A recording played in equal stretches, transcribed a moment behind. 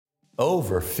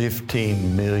Over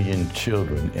 15 million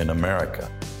children in America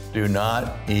do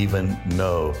not even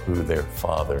know who their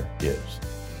father is.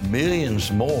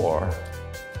 Millions more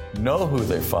know who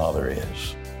their father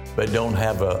is, but don't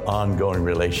have an ongoing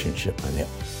relationship with him.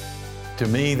 To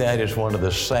me, that is one of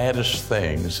the saddest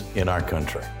things in our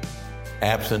country.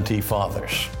 Absentee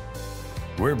fathers.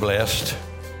 We're blessed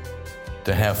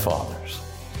to have fathers.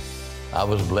 I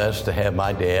was blessed to have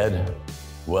my dad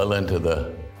well into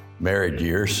the married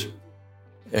years.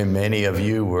 And many of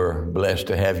you were blessed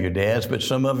to have your dads, but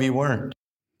some of you weren't.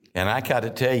 And I got to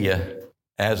tell you,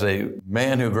 as a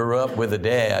man who grew up with a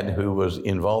dad who was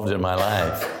involved in my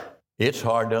life, it's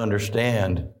hard to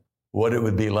understand what it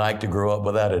would be like to grow up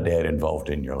without a dad involved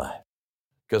in your life.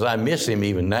 Because I miss him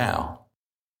even now,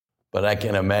 but I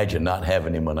can imagine not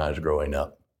having him when I was growing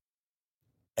up.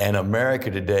 And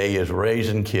America today is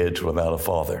raising kids without a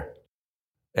father.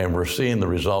 And we're seeing the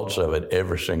results of it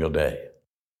every single day.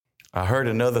 I heard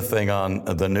another thing on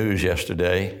the news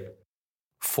yesterday.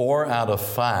 3 out of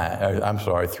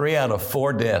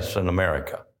 4 deaths in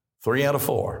America, 3 out of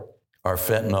 4 are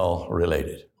fentanyl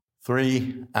related.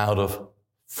 3 out of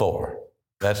 4.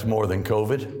 That's more than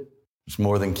COVID. It's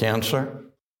more than cancer.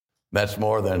 That's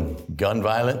more than gun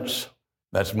violence.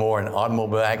 That's more than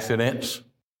automobile accidents.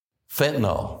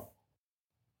 Fentanyl,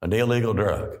 an illegal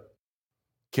drug,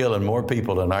 killing more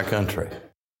people in our country.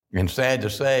 And sad to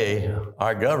say,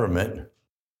 our government,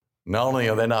 not only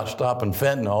are they not stopping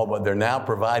fentanyl, but they're now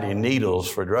providing needles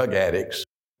for drug addicts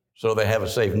so they have a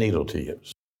safe needle to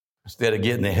use instead of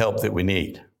getting the help that we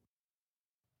need.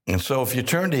 And so if you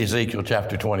turn to Ezekiel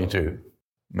chapter 22,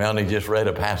 Melanie just read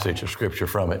a passage of scripture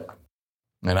from it,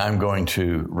 and I'm going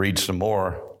to read some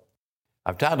more.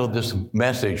 I've titled this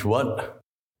message, What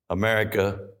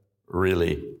America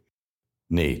Really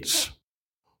Needs.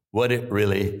 What it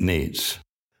really needs.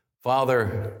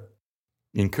 Father,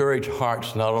 encourage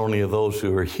hearts not only of those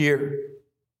who are here,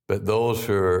 but those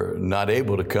who are not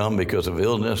able to come because of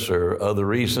illness or other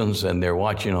reasons and they're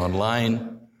watching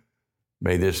online.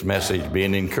 May this message be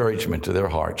an encouragement to their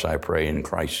hearts, I pray in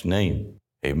Christ's name.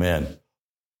 Amen.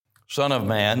 Son of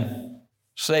man,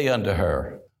 say unto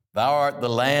her, Thou art the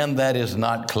land that is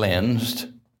not cleansed,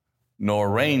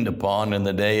 nor rained upon in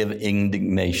the day of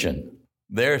indignation.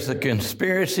 There's a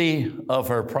conspiracy of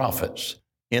her prophets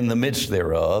in the midst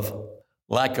thereof,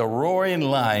 like a roaring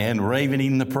lion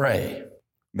ravening the prey.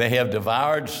 They have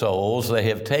devoured souls, they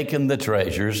have taken the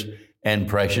treasures and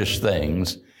precious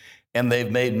things, and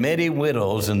they've made many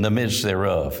widows in the midst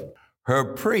thereof.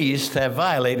 Her priests have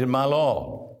violated my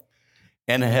law,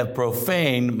 and have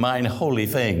profaned mine holy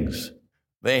things.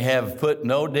 They have put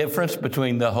no difference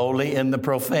between the holy and the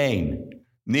profane.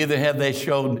 Neither have they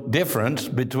showed difference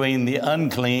between the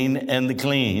unclean and the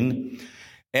clean,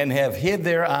 and have hid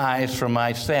their eyes from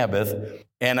my Sabbath,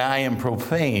 and I am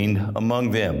profaned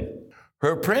among them.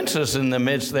 Her princes in the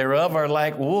midst thereof are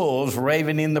like wolves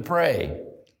ravening the prey,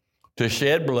 to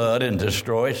shed blood and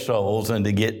destroy souls and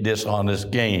to get dishonest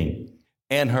gain.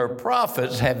 And her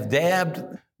prophets have dabbed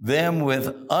them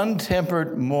with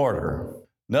untempered mortar.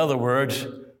 In other words,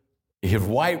 have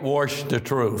whitewashed the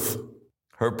truth.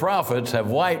 Her prophets have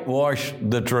whitewashed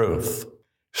the truth.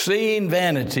 Seeing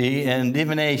vanity and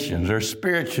divinations, or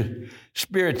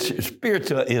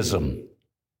spiritualism,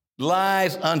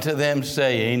 lies unto them,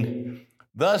 saying,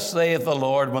 Thus saith the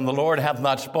Lord, when the Lord hath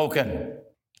not spoken.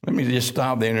 Let me just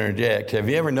stop there and interject. Have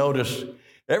you ever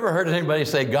heard anybody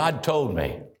say, God told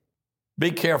me?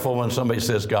 Be careful when somebody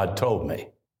says, God told me.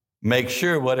 Make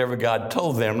sure whatever God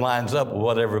told them lines up with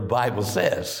whatever the Bible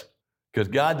says, because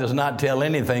God does not tell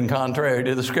anything contrary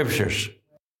to the Scriptures.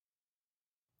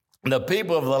 The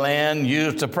people of the land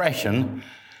used oppression,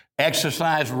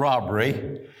 exercised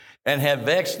robbery, and have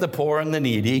vexed the poor and the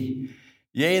needy.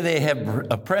 Yea, they have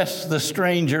oppressed the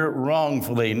stranger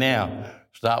wrongfully. Now,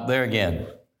 stop there again.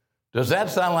 Does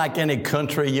that sound like any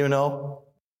country you know?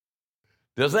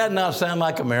 Does that not sound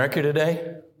like America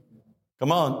today?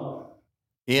 Come on.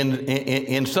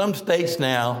 In some states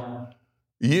now,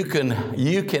 you can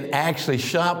actually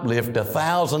shoplift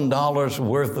 $1,000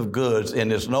 worth of goods,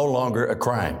 and it's no longer a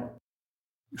crime.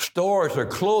 Stores are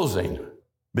closing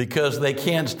because they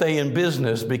can't stay in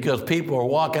business because people are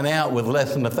walking out with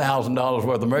less than $1,000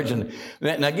 worth of merchandise.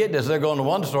 Now get this, they're going to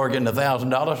one store getting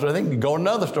 $1,000, so they can go to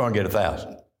another store and get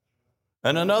 $1,000.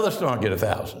 And another store and get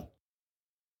 $1,000.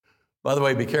 By the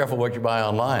way, be careful what you buy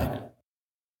online.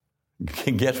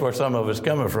 Guess where some of it's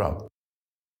coming from?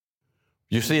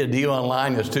 You see a deal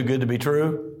online that's too good to be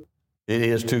true? It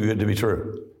is too good to be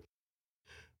true.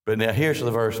 But now here's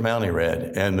the verse Melanie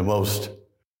read, and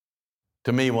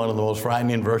to me, one of the most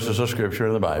frightening verses of Scripture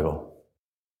in the Bible.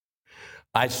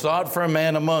 I sought for a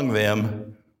man among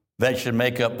them that should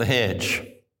make up the hedge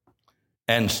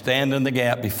and stand in the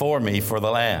gap before me for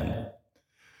the land,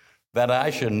 that I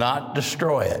should not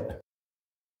destroy it.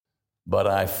 But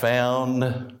I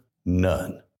found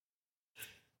none.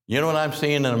 You know what I'm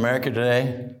seeing in America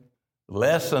today?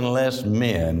 Less and less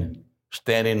men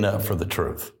standing up for the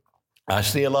truth. I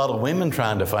see a lot of women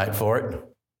trying to fight for it,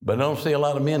 but I don't see a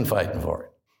lot of men fighting for it.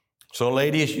 So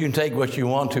ladies, you can take what you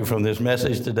want to from this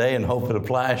message today and hope it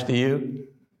applies to you.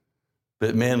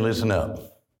 But men, listen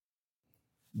up.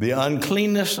 The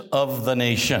uncleanness of the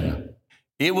nation.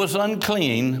 It was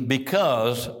unclean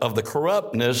because of the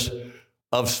corruptness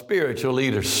of spiritual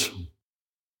leaders.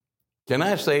 Can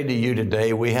I say to you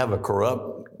today, we have a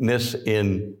corruptness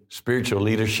in spiritual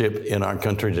leadership in our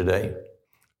country today?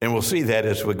 And we'll see that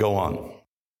as we go on.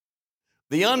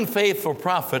 The unfaithful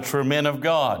prophets were men of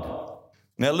God.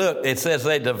 Now look, it says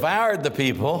they devoured the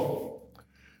people,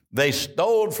 they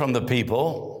stole from the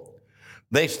people,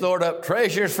 they stored up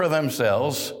treasures for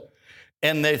themselves,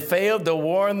 and they failed to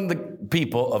warn the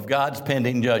people of God's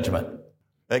pending judgment.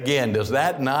 Again, does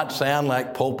that not sound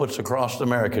like pulpits across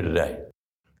America today?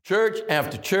 Church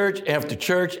after church after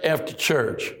church after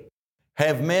church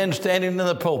have men standing in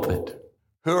the pulpit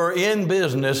who are in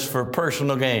business for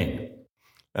personal gain.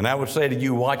 And I would say to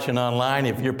you watching online,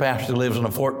 if your pastor lives in a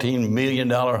 $14 million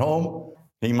home,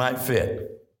 he might fit.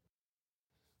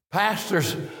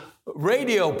 Pastors,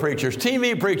 radio preachers,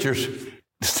 TV preachers,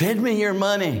 send me your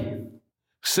money.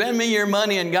 Send me your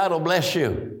money and God will bless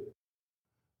you.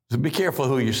 So be careful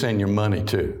who you send your money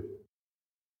to.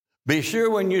 Be sure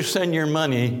when you send your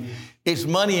money, it's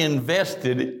money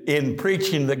invested in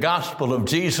preaching the gospel of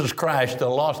Jesus Christ to a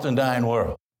lost and dying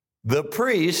world. The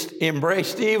priest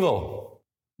embraced evil.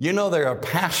 You know there are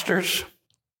pastors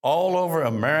all over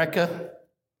America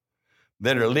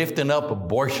that are lifting up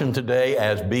abortion today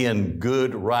as being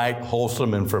good, right,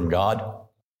 wholesome, and from God.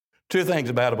 Two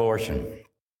things about abortion.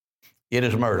 It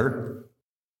is murder,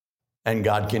 and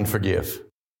God can forgive.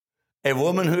 A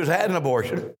woman who's had an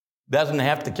abortion doesn't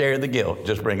have to carry the guilt.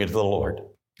 Just bring it to the Lord.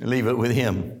 Leave it with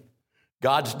Him.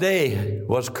 God's day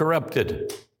was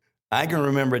corrupted. I can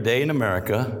remember a day in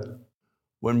America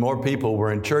when more people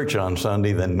were in church on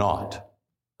Sunday than not.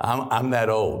 I'm that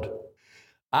old.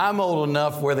 I'm old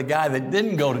enough where the guy that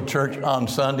didn't go to church on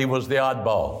Sunday was the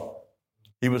oddball.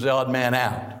 He was the odd man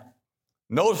out.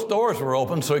 No stores were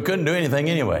open, so he couldn't do anything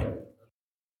anyway.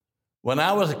 When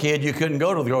I was a kid, you couldn't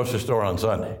go to the grocery store on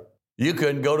Sunday. You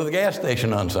couldn't go to the gas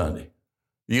station on Sunday.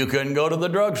 You couldn't go to the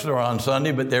drugstore on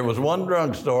Sunday, but there was one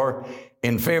drugstore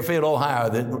in Fairfield, Ohio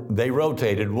that they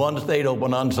rotated. One stayed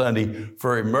open on Sunday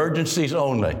for emergencies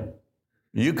only.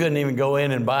 You couldn't even go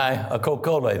in and buy a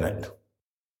Coca-Cola in it.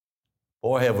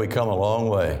 Boy, have we come a long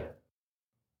way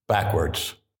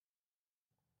backwards.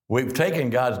 We've taken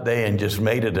God's day and just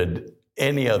made it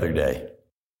any other day.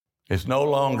 It's no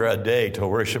longer a day to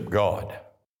worship God.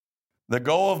 The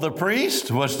goal of the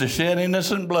priest was to shed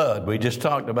innocent blood. We just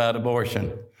talked about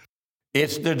abortion.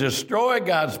 It's to destroy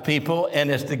God's people,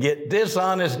 and it's to get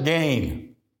dishonest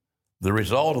gain. The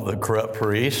result of the corrupt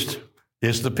priest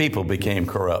is the people became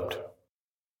corrupt.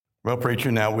 Well,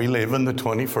 preacher, now we live in the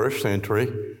 21st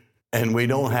century, and we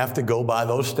don't have to go by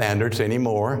those standards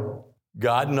anymore.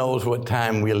 God knows what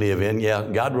time we live in. Yeah,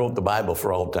 God wrote the Bible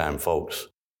for all time, folks.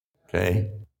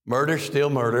 Okay? Murder's still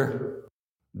murder.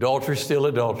 Adultery is still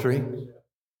adultery.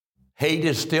 Hate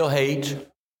is still hate.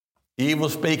 Evil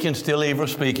speaking still evil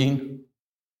speaking.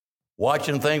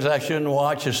 Watching things I shouldn't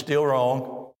watch is still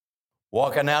wrong.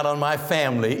 Walking out on my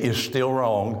family is still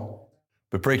wrong.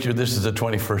 But preacher, this is the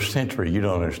 21st century. You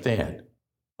don't understand.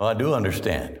 Well, I do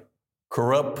understand.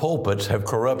 Corrupt pulpits have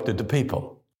corrupted the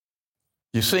people.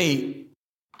 You see,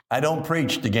 I don't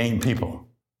preach to gain people.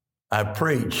 I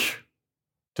preach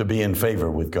to be in favor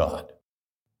with God.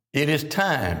 It is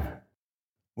time.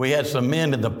 We had some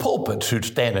men in the pulpits who'd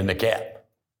stand in the gap.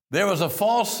 There was a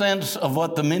false sense of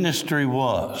what the ministry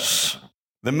was.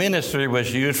 The ministry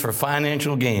was used for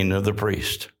financial gain of the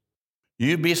priest.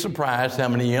 You'd be surprised how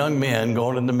many young men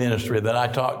going into ministry that I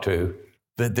talk to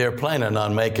that they're planning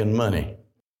on making money.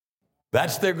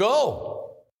 That's their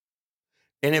goal.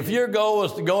 And if your goal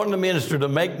is to go into ministry to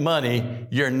make money,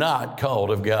 you're not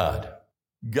called of God.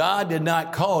 God did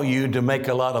not call you to make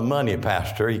a lot of money,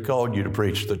 Pastor. He called you to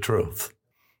preach the truth.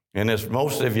 And as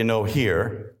most of you know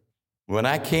here, when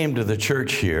I came to the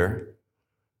church here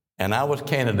and I was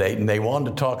candidating, they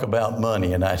wanted to talk about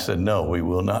money. And I said, no, we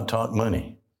will not talk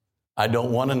money. I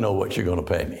don't want to know what you're going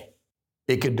to pay me.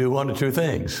 It could do one of two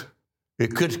things.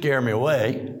 It could scare me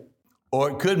away,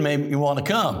 or it could make me want to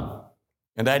come.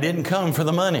 And I didn't come for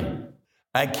the money.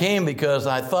 I came because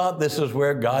I thought this is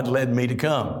where God led me to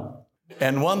come.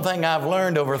 And one thing I've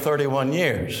learned over 31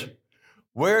 years,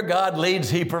 where God leads,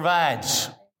 He provides.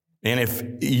 And if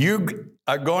you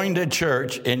are going to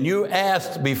church and you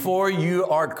ask before you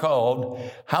are called,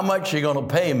 how much are you going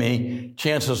to pay me?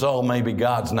 Chances are maybe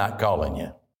God's not calling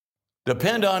you.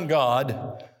 Depend on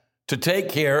God to take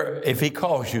care if He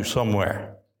calls you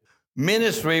somewhere.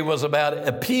 Ministry was about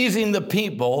appeasing the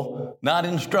people, not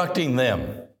instructing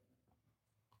them.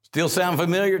 Still sound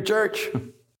familiar, church?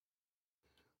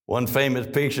 One famous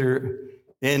preacher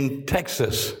in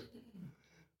Texas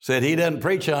said he doesn't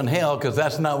preach on hell because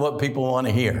that's not what people want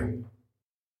to hear.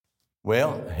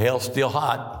 Well, hell's still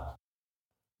hot.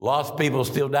 Lost people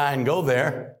still die and go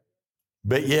there.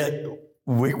 But yet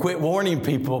we quit warning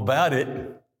people about it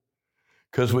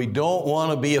because we don't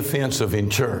want to be offensive in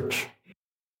church.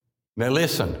 Now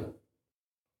listen,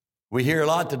 we hear a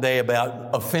lot today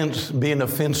about being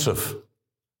offensive.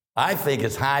 I think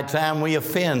it's high time we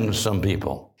offend some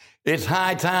people. It's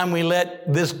high time we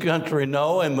let this country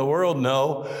know and the world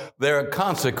know there are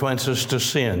consequences to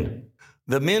sin.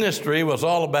 The ministry was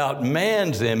all about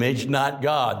man's image, not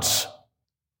God's.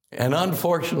 And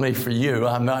unfortunately for you,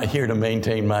 I'm not here to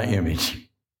maintain my image.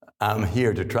 I'm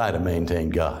here to try to maintain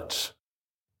God's.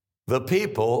 The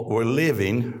people were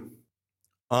living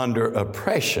under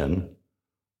oppression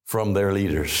from their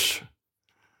leaders.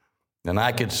 And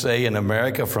I could say in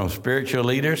America from spiritual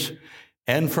leaders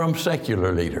and from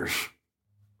secular leaders.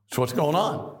 That's what's going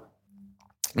on.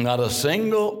 Not a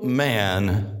single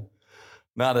man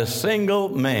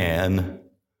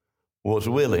was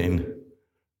willing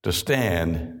to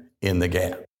stand in the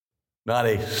gap. Not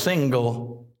a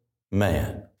single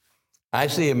man. I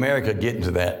see America getting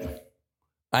to that.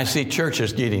 I see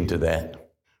churches getting to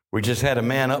that. We just had a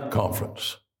Man Up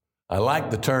conference. I like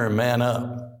the term man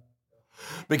up.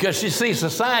 Because you see,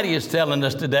 society is telling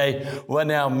us today, well,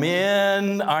 now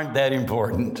men aren't that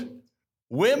important.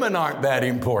 Women aren't that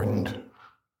important. In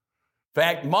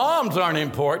fact, moms aren't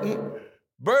important.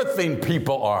 Birthing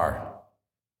people are.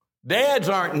 Dads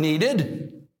aren't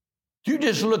needed. You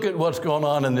just look at what's going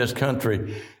on in this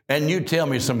country and you tell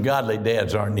me some godly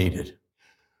dads aren't needed.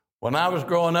 When I was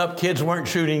growing up, kids weren't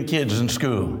shooting kids in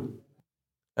school.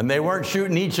 And they weren't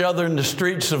shooting each other in the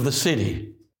streets of the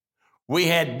city. We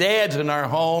had dads in our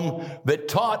home that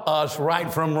taught us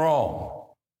right from wrong.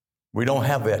 We don't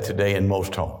have that today in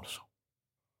most homes.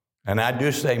 And I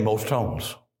do say most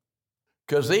homes.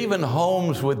 Because even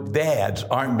homes with dads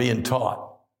aren't being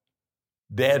taught.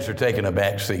 Dads are taking a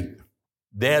back seat.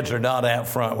 Dads are not out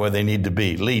front where they need to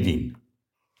be, leading.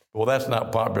 Well, that's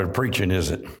not popular preaching,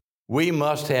 is it? We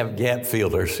must have gap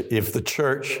fillers if the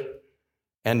church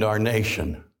and our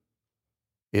nation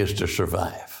is to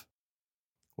survive.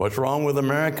 What's wrong with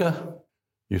America?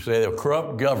 You say the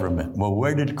corrupt government. Well,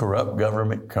 where did corrupt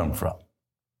government come from?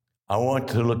 I want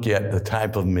to look at the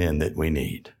type of men that we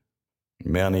need.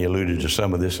 Melanie alluded to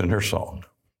some of this in her song.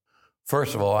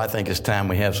 First of all, I think it's time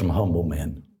we have some humble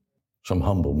men. Some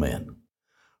humble men.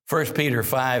 1 Peter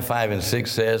 5:5-6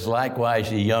 says,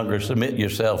 likewise, ye younger, submit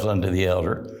yourselves unto the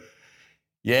elder.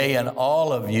 Yea, and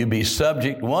all of you be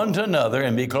subject one to another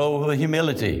and be clothed with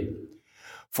humility.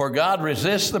 For God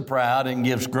resists the proud and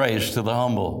gives grace to the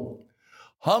humble.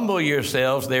 Humble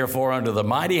yourselves, therefore, under the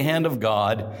mighty hand of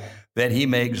God, that He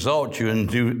may exalt you in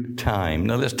due time.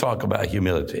 Now, let's talk about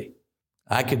humility.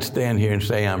 I could stand here and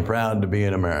say I'm proud to be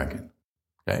an American,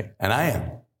 okay? And I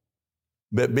am.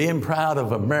 But being proud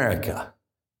of America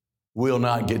will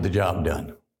not get the job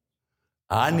done.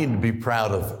 I need to be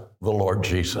proud of the Lord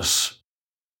Jesus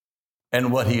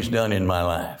and what He's done in my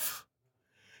life.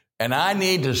 And I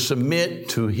need to submit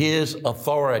to His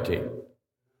authority.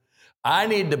 I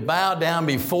need to bow down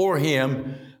before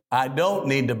Him. I don't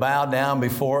need to bow down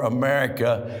before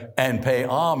America and pay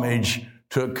homage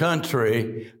to a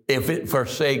country if it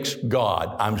forsakes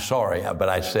God. I'm sorry, but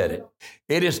I said it.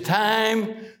 It is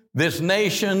time this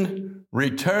nation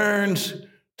returns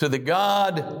to the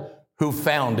God who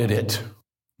founded it.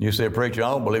 You say, preacher, I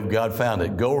don't believe God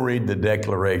founded it. Go read the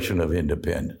Declaration of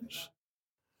Independence.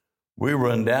 We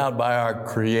were endowed by our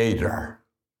Creator.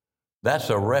 That's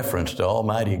a reference to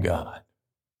Almighty God.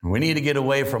 We need to get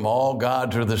away from all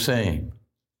gods are the same.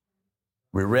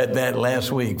 We read that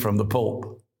last week from the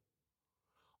Pope.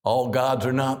 All gods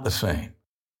are not the same.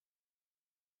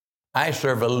 I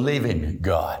serve a living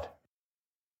God.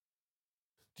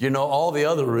 You know, all the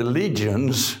other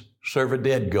religions serve a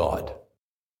dead God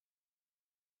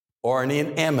or an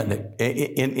inanimate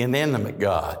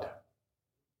God.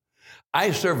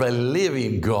 I serve a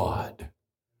living God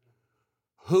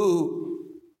who,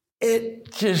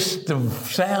 the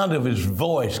sound of His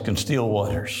voice can still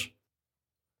waters.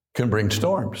 can bring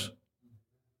storms,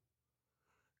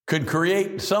 could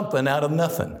create something out of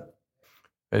nothing.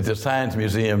 At the Science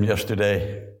Museum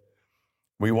yesterday,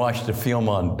 we watched a film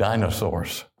on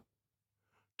dinosaurs.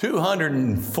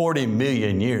 240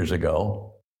 million years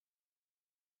ago.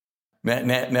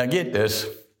 Now get this.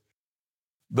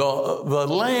 The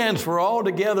lands were all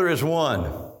together as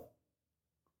one.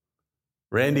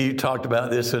 Randy, you talked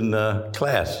about this in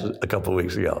class a couple of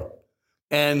weeks ago.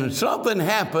 And something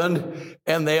happened,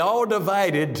 and they all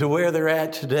divided to where they're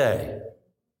at today.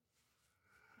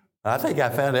 I think I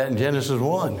found that in Genesis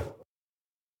 1.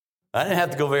 I didn't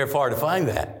have to go very far to find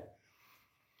that.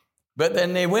 But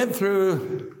then they went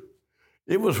through,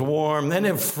 it was warm, then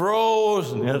it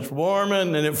froze, and it's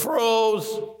warming, and it froze.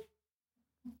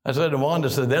 I said to Wanda,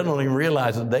 they don't even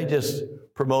realize that they just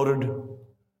promoted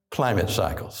climate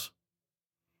cycles.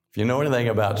 If you know anything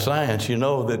about science, you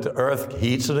know that the earth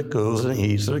heats and it cools and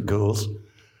heats and it cools.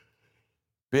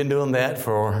 Been doing that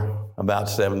for about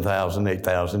 7,000,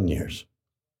 8,000 years.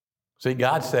 See,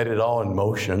 God set it all in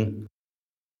motion.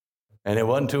 And it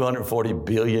wasn't 240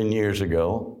 billion years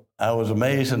ago. I was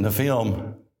amazed in the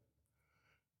film.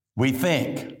 We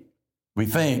think.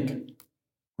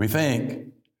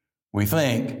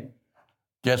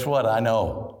 Guess what? I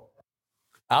know.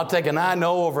 I'll take an I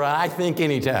know over I think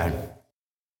anytime.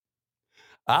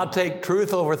 I'll take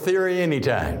truth over theory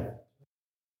anytime.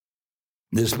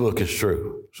 This book is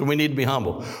true. So we need to be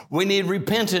humble. We need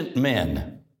repentant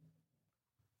men.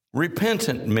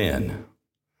 Repentant men.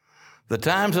 The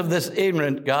times of this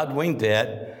ignorant God winked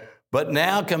at, but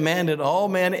now commanded all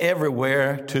men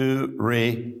everywhere to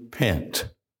repent.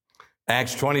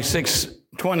 Acts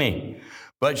 26:20.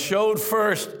 But showed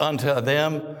first unto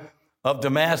them of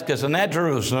Damascus and at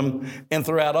Jerusalem and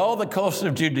throughout all the coast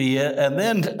of Judea and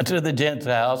then to the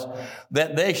Gentiles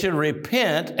that they should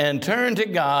repent and turn to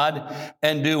God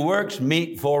and do works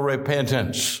meet for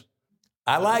repentance.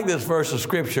 I like this verse of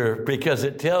Scripture because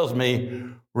it tells me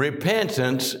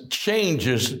repentance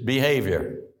changes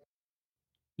behavior.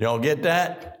 Y'all get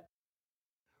that?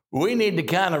 We need the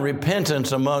kind of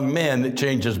repentance among men that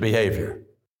changes behavior.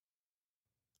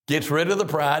 Gets rid of the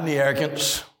pride and the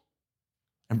arrogance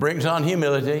and brings on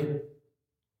humility,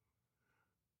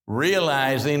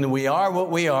 realizing that we are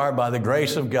what we are by the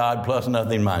grace of God plus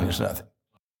nothing minus nothing.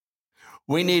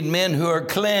 We need men who are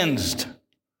cleansed.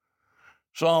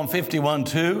 Psalm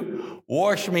 51:2,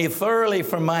 wash me thoroughly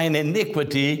from mine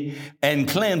iniquity and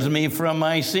cleanse me from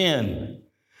my sin.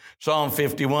 Psalm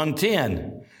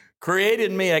 51:10, create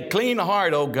in me a clean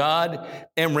heart, O God,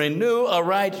 and renew a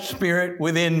right spirit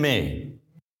within me.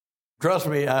 Trust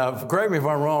me, correct me if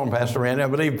I'm wrong, Pastor Randy, I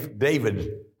believe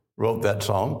David wrote that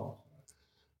song.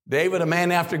 David, a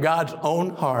man after God's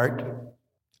own heart,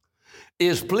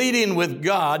 is pleading with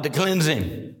God to cleanse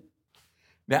him.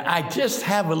 Now, I just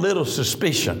have a little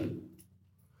suspicion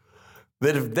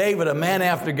that if David, a man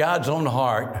after God's own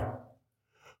heart,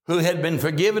 who had been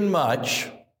forgiven much,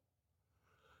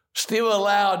 still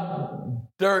allowed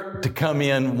dirt to come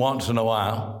in once in a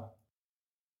while,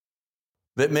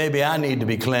 that maybe I need to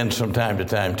be cleansed from time to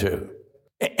time too.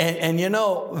 And you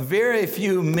know, very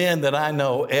few men that I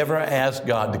know ever ask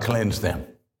God to cleanse them.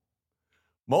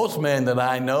 Most men that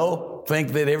I know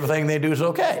think that everything they do is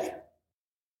okay.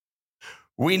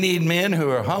 We need men who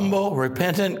are humble,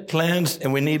 repentant, cleansed,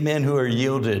 and we need men who are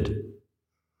yielded.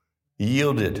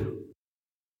 Yielded.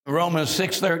 Romans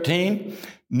 6:13,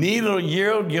 neither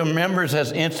yield your members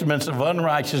as instruments of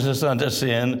unrighteousness unto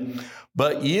sin,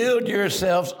 but yield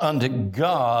yourselves unto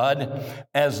God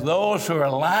as those who are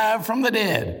alive from the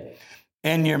dead,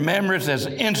 and your members as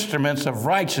instruments of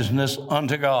righteousness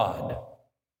unto God.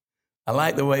 I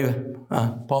like the way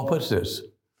Paul puts this.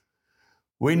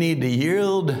 We need to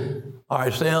yield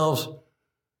ourselves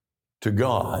to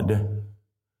God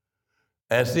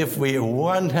as if we at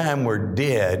one time were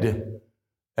dead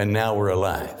and now we're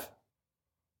alive.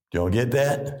 Do y'all get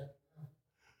that?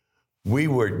 We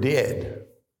were dead.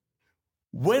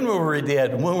 When were we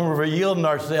dead? When we were yielding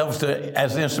ourselves to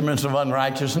as instruments of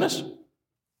unrighteousness.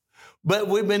 But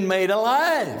we've been made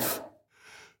alive.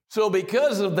 So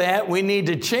because of that, we need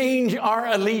to change our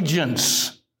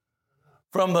allegiance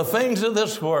from the things of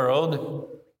this world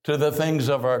to the things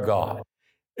of our God.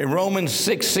 In Romans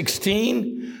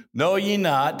 6:16, know ye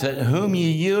not to whom ye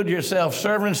yield yourselves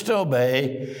servants to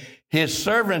obey, his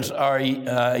servants are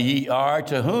ye are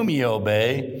to whom ye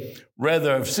obey,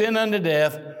 whether of sin unto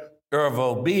death or of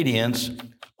obedience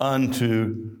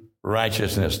unto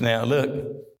righteousness. Now look,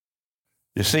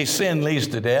 you see sin leads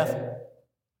to death.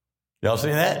 Y'all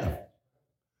see that?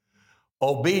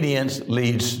 Obedience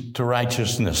leads to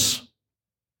righteousness.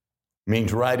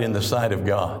 Means right in the sight of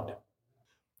God.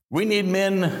 We need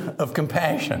men of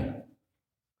compassion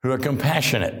who are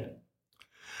compassionate.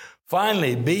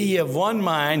 Finally, be ye of one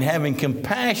mind, having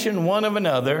compassion one of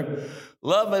another.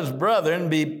 Love as brethren,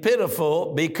 be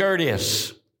pitiful, be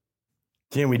courteous.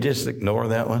 Can we just ignore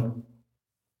that one?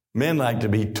 Men like to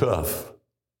be tough.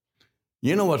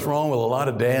 You know what's wrong with a lot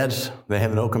of dads? They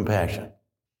have no compassion.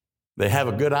 They have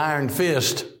a good iron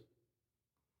fist,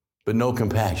 but no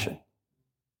compassion.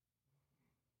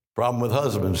 Problem with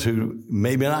husbands who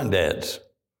maybe not dads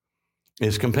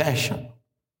is compassion.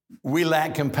 We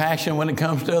lack compassion when it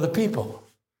comes to other people.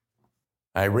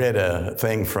 I read a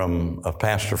thing from a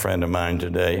pastor friend of mine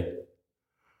today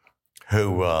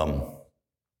who was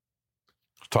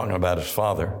talking about his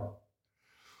father.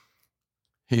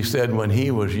 He said when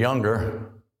he was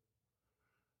younger,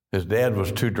 his dad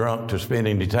was too drunk to spend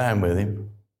any time with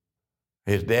him.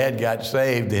 His dad got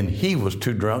saved, and he was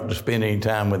too drunk to spend any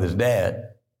time with his dad.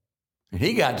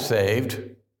 He got saved,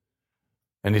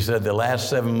 and he said the last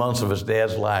 7 months of his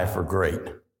dad's life were great.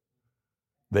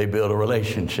 They built a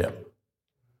relationship.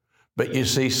 But you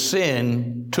see,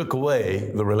 sin took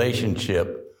away the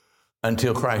relationship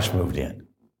until Christ moved in.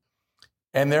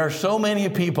 And there are so many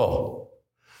people.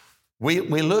 We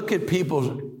look at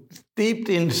people steeped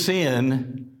in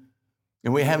sin,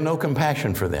 and we have no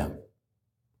compassion for them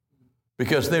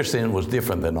because their sin was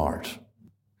different than ours.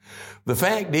 The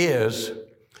fact is,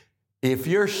 if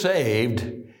you're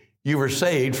saved, you were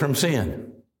saved from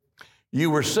sin.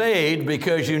 You were saved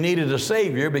because you needed a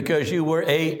Savior because you were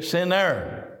a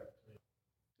sinner.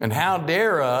 And how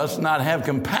dare us not have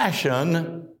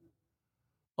compassion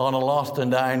on a lost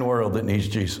and dying world that needs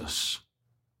Jesus?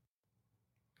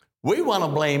 We want to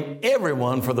blame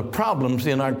everyone for the problems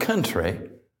in our country,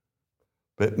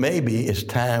 but maybe it's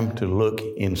time to look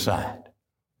inside.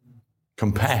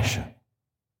 Compassion.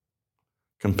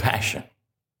 Compassion.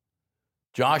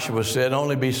 Joshua said,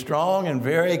 only be strong and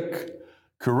very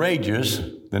courageous.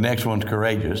 The next one's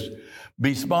courageous.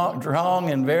 Be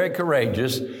strong and very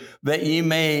courageous,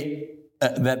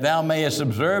 that thou mayest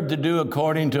observe to do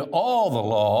according to all the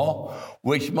law,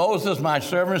 which Moses my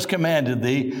servant commanded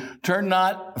thee. Turn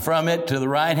not from it to the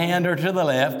right hand or to the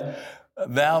left.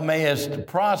 Thou mayest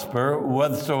prosper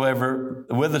whithersoever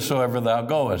thou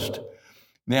goest.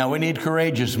 Now we need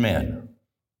courageous men.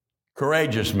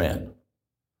 Courageous men.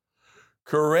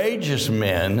 Courageous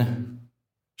men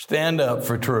stand up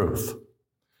for truth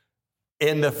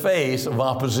in the face of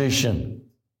opposition.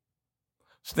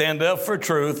 Stand up for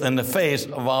truth in the face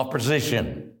of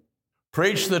opposition.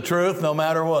 Preach the truth no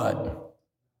matter what.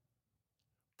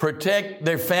 Protect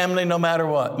their family no matter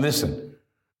what. Listen,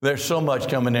 there's so much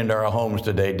coming into our homes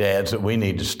today, dads, that we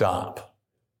need to stop.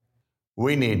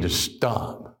 We need to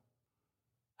stop.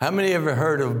 How many of you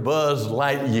heard of Buzz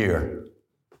Lightyear?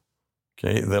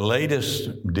 Okay, the latest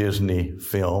Disney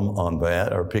film on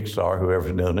that, or Pixar,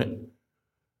 whoever's doing it,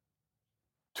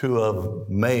 two of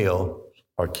males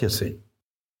are kissing.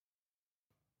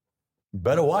 You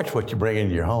better watch what you bring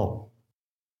into your home.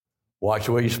 Watch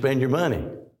where you spend your money.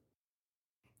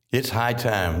 It's high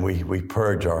time we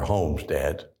purge our homes,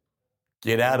 Dad.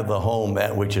 Get out of the home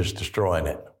that which is destroying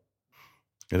it.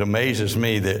 It amazes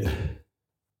me that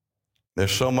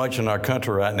there's so much in our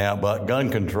country right now about gun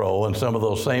control, and some of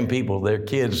those same people, their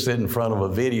kids sit in front of a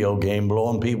video game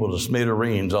blowing people to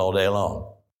smithereens all day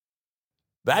long.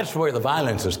 That's where the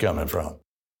violence is coming from.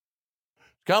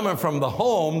 It's coming from the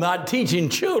home, not teaching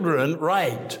children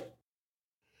right.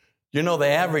 You know, the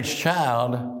average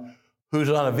child who's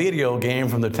on a video game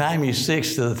from the time he's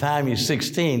 6 to the time he's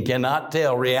 16 cannot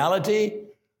tell reality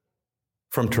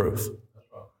from truth,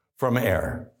 from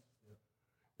error.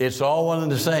 It's all one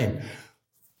and the same.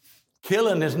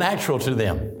 Killing is natural to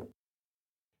them.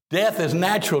 Death is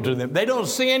natural to them. They don't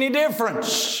see any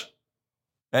difference.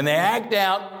 And they act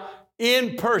out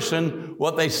in person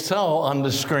what they saw on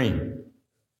the screen.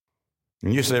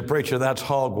 And you say, preacher, that's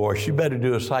hogwash. You better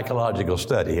do a psychological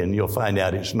study and you'll find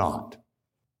out it's not.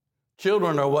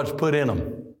 Children are what's put in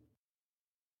them.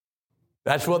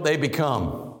 That's what they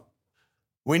become.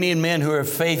 We need men who are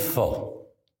faithful.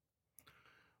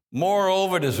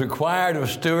 Moreover, it is required of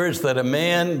stewards that a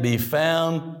man be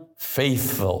found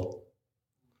faithful.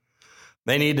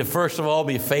 They need to, first of all,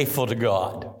 be faithful to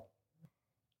God.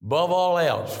 Above all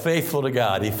else, faithful to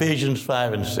God. Ephesians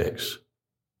 5 and 6.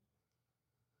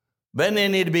 Then they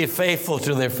need to be faithful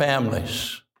to their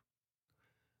families.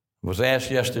 I was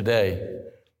asked yesterday,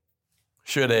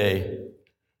 should a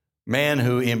man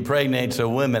who impregnates a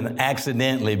woman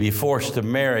accidentally be forced to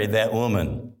marry that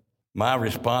woman? My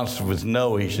response was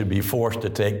no, he should be forced to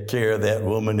take care of that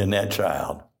woman and that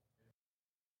child.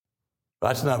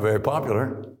 That's not very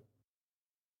popular.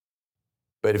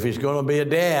 But if he's going to be a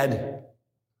dad,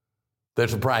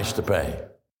 there's a price to pay.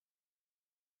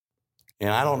 And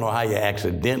I don't know how you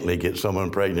accidentally get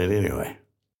someone pregnant anyway.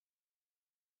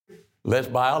 Unless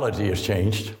biology has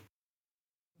changed.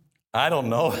 I don't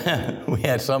know. We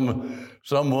had some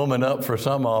woman up for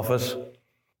some office.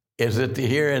 Is it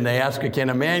here? And they ask her, can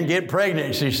a man get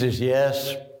pregnant? She says,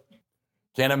 yes.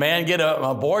 Can a man get an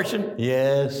abortion?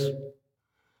 Yes.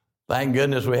 Thank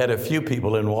goodness we had a few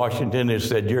people in Washington who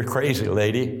said, you're crazy,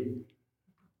 lady.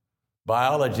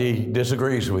 Biology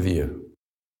disagrees with you.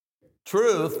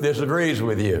 Truth disagrees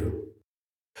with you.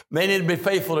 They need to be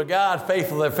faithful to God,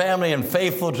 faithful to their family, and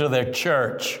faithful to their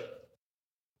church.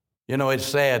 You know, it's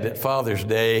sad that Father's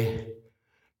Day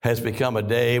has become a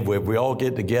day where we all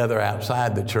get together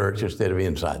outside the church instead of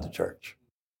inside the church.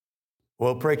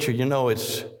 Well, preacher, you know,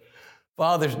 it's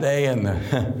Father's Day and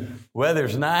the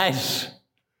weather's nice.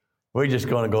 We're just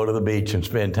going to go to the beach and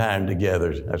spend time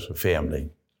together as a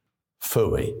family.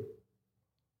 Phooey.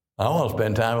 I want to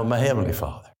spend time with my Heavenly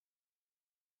Father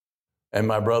and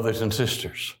my brothers and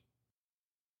sisters.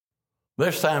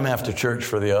 There's time after church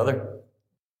for the other.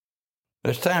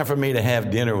 There's time for me to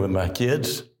have dinner with my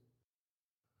kids.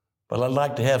 But I'd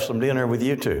like to have some dinner with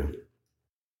you too.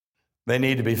 They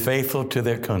need to be faithful to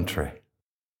their country.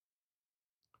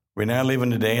 We now live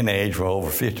in a day and age where over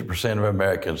 50% of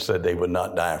Americans said they would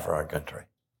not die for our country.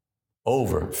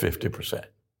 Over 50%.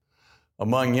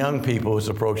 Among young people, it's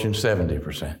approaching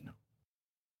 70%.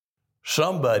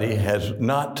 Somebody has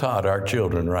not taught our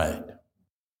children right.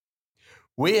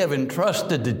 We have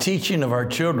entrusted the teaching of our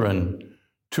children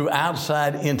to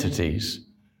outside entities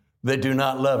that do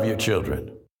not love your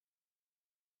children.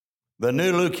 The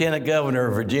new lieutenant governor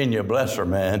of Virginia, bless her,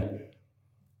 man,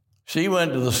 she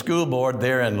went to the school board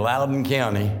there in Loudoun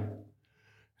County,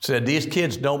 said, these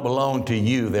kids don't belong to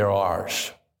you, they're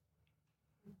ours.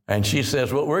 And she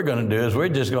says, what we're going to do is we're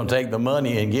just going to take the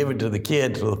money and give it to the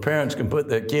kids so the parents can put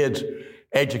their kids'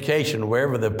 education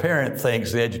wherever the parent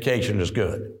thinks the education is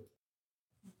good.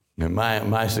 And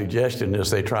my suggestion is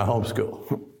they try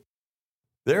homeschool.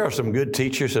 There are some good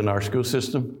teachers in our school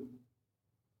system,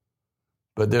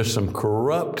 but there's some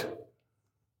corrupt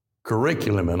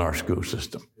curriculum in our school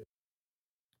system.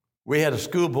 We had a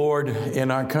school board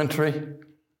in our country,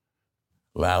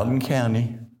 Loudoun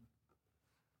County,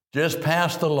 just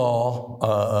passed a law,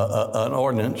 an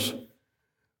ordinance,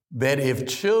 that if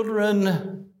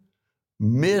children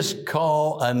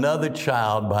miscall another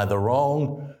child by the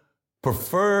wrong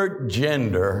preferred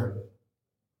gender,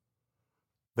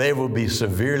 they will be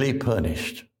severely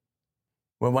punished.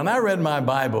 Well, when I read my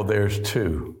Bible, there's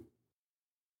two.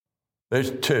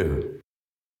 There's two.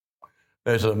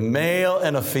 There's a male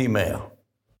and a female.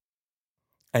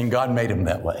 And God made them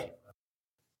that way.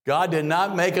 God did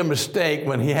not make a mistake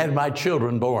when he had my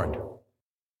children born.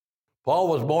 Paul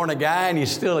was born a guy, and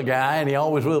he's still a guy, and he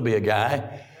always will be a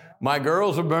guy. My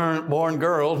girls are born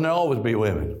girls, and they'll always be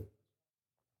women.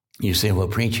 You say, well,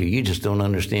 preacher, you just don't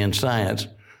understand science.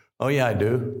 Oh, yeah, I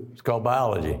do. It's called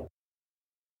biology.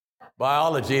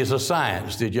 Biology is a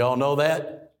science. Did you all know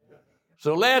that?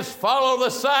 So let's follow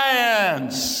the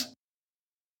science.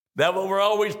 That what we're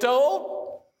always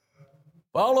told?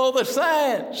 Follow the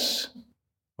science.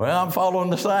 Well, I'm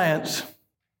following the science.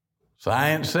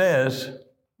 Science says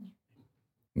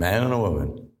man and a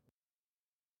woman.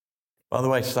 By the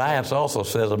way, science also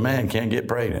says a man can't get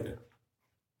pregnant.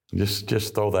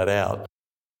 Just throw that out.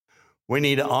 We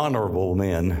need honorable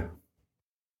men.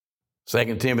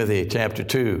 2 Timothy chapter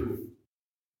 2.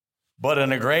 But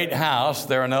in a great house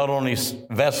there are not only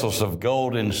vessels of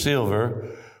gold and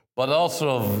silver, but also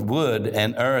of wood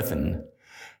and earthen,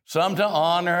 some to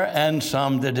honor and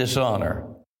some to dishonor.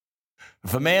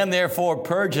 If a man therefore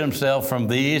purge himself from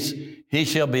these, he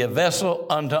shall be a vessel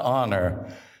unto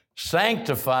honor,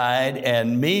 sanctified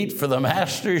and meet for the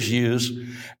master's use,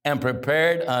 and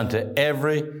prepared unto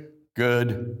every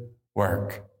good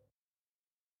work.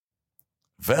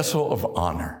 Vessel of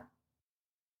honor.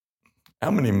 How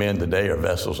many men today are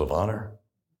vessels of honor?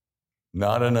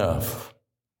 Not enough.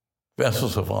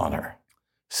 Vessels of honor.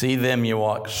 See them you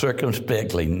walk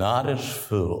circumspectly, not as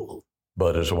fools,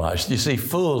 but as wise. You see,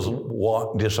 fools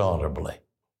walk dishonorably.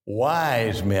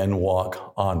 Wise men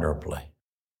walk honorably.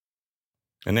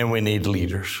 And then we need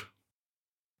leaders.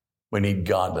 We need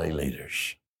godly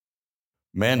leaders.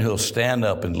 Men who'll stand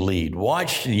up and lead.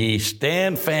 Watch ye,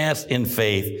 stand fast in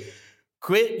faith.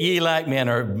 Quit ye like men,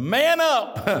 or man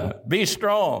up, be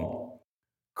strong.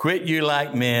 Quit you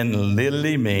like men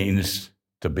literally means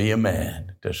to be a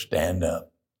man, to stand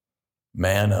up.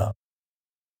 Man up.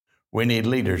 We need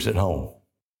leaders at home.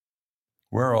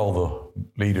 Where are all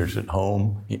the leaders at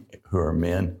home who are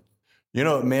men? You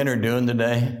know what men are doing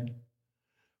today?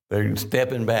 They're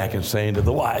stepping back and saying to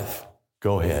the wife,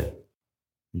 go ahead,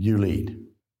 you lead.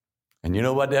 And you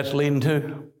know what that's leading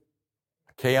to?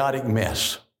 A chaotic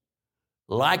mess.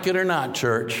 Like it or not,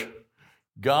 church,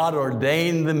 God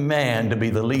ordained the man to be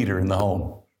the leader in the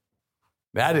home.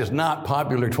 That is not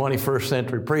popular 21st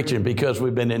century preaching because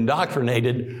we've been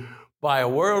indoctrinated by a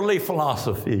worldly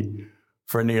philosophy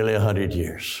for nearly 100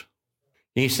 years.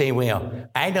 You say, well,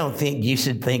 I don't think you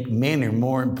should think men are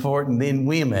more important than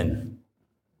women.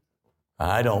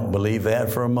 I don't believe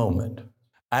that for a moment.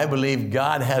 I believe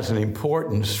God has an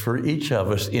importance for each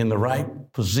of us in the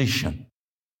right position.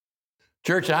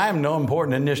 Church, I am no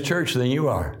important in this church than you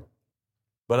are,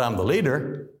 but I'm the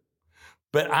leader.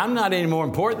 But I'm not any more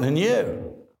important than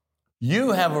you.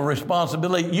 You have a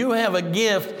responsibility. You have a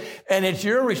gift, and it's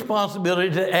your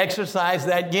responsibility to exercise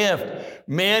that gift.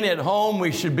 Men at home,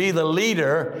 we should be the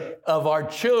leader of our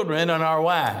children and our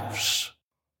wives.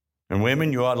 And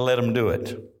women, you ought to let them do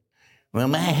it. Well,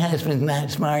 my husband's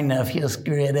not smart enough. He'll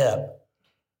screw it up.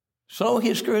 So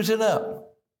he screws it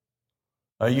up.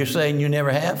 Are you saying you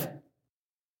never have?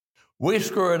 We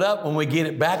screw it up when we get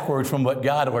it backwards from what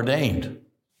God ordained.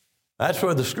 That's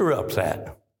where the screw-up's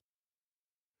at.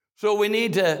 So we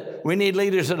need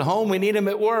leaders at home. We need them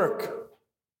at work.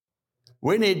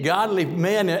 We need godly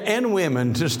men and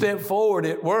women to step forward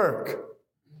at work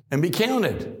and be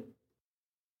counted.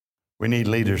 We need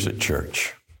leaders at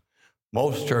church.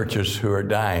 Most churches who are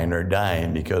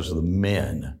dying because the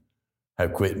men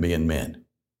have quit being men.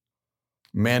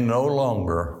 Men no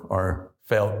longer are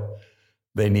felt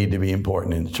they need to be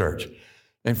important in the church.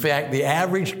 In fact, the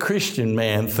average Christian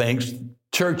man thinks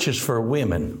church is for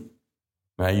women.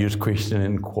 I use Christian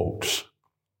in quotes.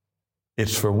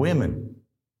 It's for women.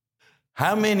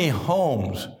 How many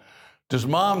homes does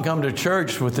mom come to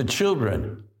church with the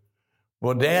children?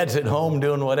 Well, dad's at home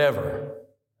doing whatever.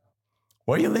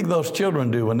 What do you think those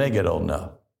children do when they get old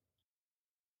enough?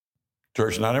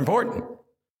 Church not important.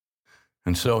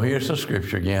 And so here's the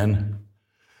scripture again.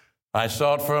 I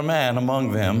sought for a man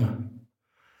among them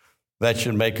that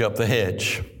should make up the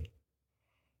hedge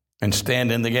and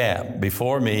stand in the gap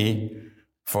before me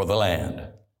for the land,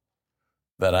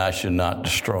 that I should not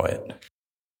destroy it.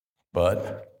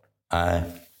 But I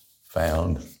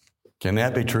found. Can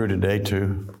that be true today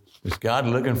too? Is God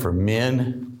looking for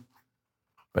men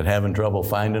but having trouble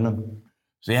finding them?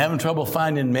 Is he having trouble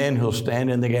finding men who'll stand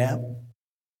in the gap?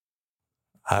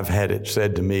 I've had it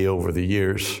said to me over the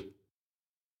years,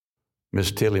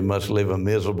 Miss Tilly must live a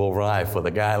miserable life with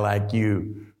a guy like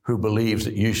you who believes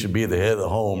that you should be the head of the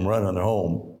home, running the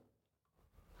home.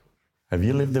 Have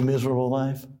you lived a miserable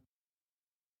life?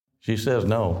 She says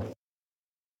no.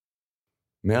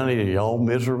 Melanie, are you all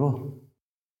miserable?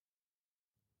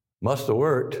 Must have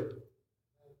worked.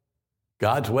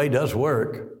 God's way does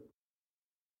work.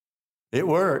 It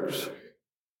works.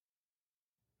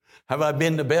 Have I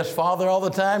been the best father all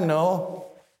the time? No.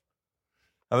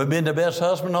 Have I been the best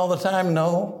husband all the time?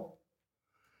 No.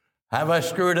 Have I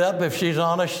screwed up? If she's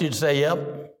honest, she'd say,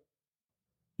 yep.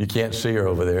 You can't see her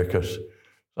over there because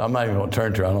I'm not even going to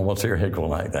turn to her. I don't want to see her head going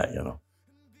like that, you know.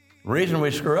 The reason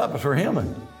we screw up is we're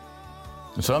human.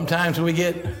 And sometimes we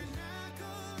get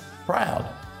proud.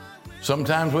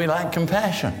 Sometimes we lack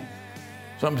compassion.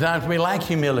 Sometimes we lack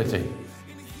humility.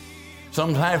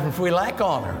 Sometimes we lack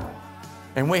honor.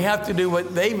 And we have to do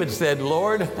what David said,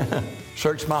 Lord,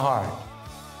 search my heart.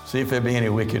 See if there be any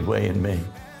wicked way in me.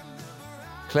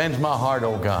 Cleanse my heart,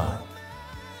 oh God.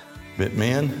 But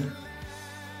men,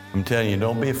 I'm telling you,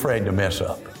 don't be afraid to mess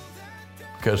up.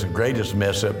 Because the greatest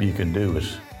mess up you can do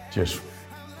is just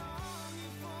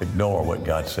ignore what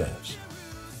God says.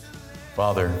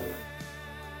 Father,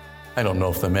 I don't know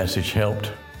if the message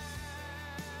helped.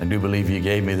 I do believe you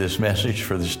gave me this message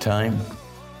for this time.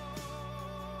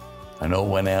 I know it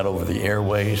went out over the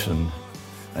airways, and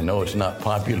I know it's not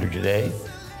popular today.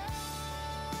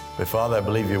 But Father, I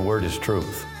believe your word is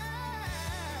truth.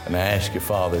 And I ask you,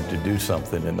 Father, to do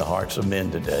something in the hearts of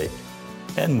men today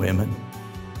and women,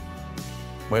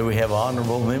 where we have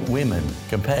honorable women,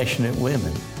 compassionate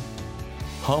women,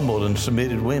 humbled and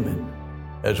submitted women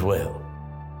as well.